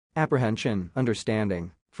Apprehension,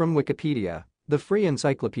 understanding. From Wikipedia, the free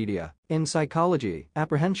encyclopedia. In psychology,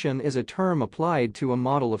 apprehension is a term applied to a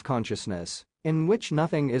model of consciousness in which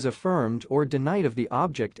nothing is affirmed or denied of the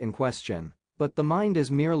object in question, but the mind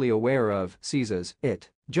is merely aware of, seizes, it.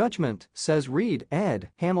 Judgment, says Reed, ed.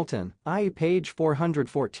 Hamilton, I. page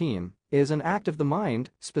 414, is an act of the mind,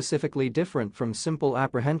 specifically different from simple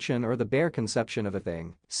apprehension or the bare conception of a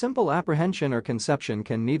thing. Simple apprehension or conception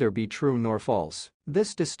can neither be true nor false.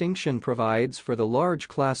 This distinction provides for the large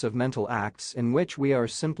class of mental acts in which we are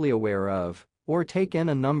simply aware of, or take in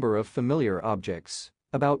a number of familiar objects,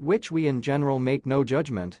 about which we in general make no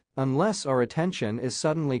judgment, unless our attention is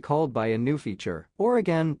suddenly called by a new feature. Or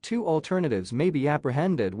again, two alternatives may be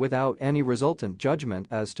apprehended without any resultant judgment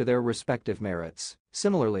as to their respective merits.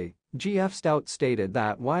 Similarly, G.F. Stout stated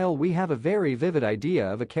that while we have a very vivid idea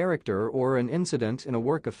of a character or an incident in a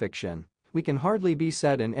work of fiction, we can hardly be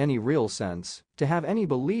said in any real sense to have any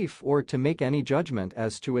belief or to make any judgment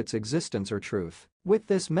as to its existence or truth. With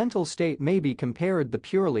this mental state may be compared the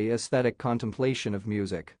purely aesthetic contemplation of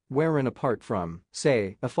music, wherein apart from,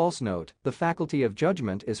 say, a false note, the faculty of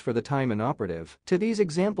judgment is for the time inoperative. To these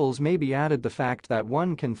examples may be added the fact that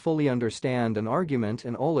one can fully understand an argument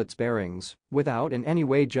in all its bearings, without in any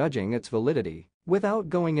way judging its validity. Without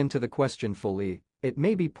going into the question fully, it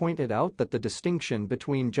may be pointed out that the distinction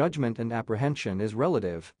between judgment and apprehension is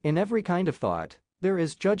relative. In every kind of thought, there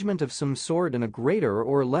is judgment of some sort in a greater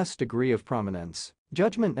or less degree of prominence.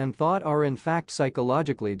 Judgment and thought are in fact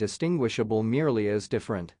psychologically distinguishable merely as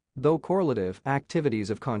different, though correlative,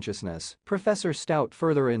 activities of consciousness. Professor Stout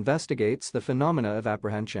further investigates the phenomena of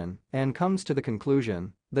apprehension and comes to the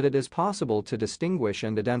conclusion that it is possible to distinguish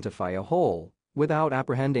and identify a whole without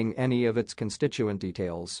apprehending any of its constituent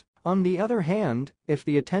details. On the other hand, if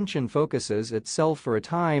the attention focuses itself for a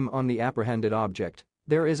time on the apprehended object,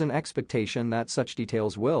 there is an expectation that such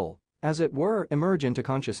details will, as it were, emerge into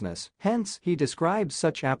consciousness. Hence, he describes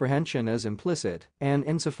such apprehension as implicit, and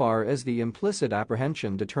insofar as the implicit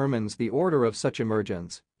apprehension determines the order of such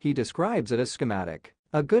emergence, he describes it as schematic.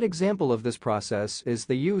 A good example of this process is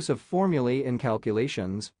the use of formulae in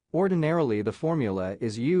calculations. Ordinarily, the formula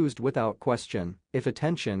is used without question if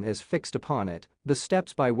attention is fixed upon it. The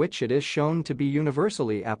steps by which it is shown to be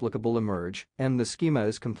universally applicable emerge, and the schema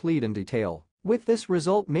is complete in detail. With this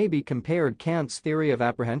result may be compared Kant's theory of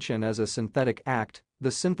apprehension as a synthetic act,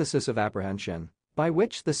 the synthesis of apprehension, by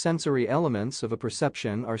which the sensory elements of a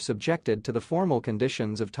perception are subjected to the formal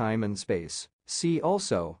conditions of time and space. See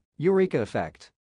also, Eureka effect.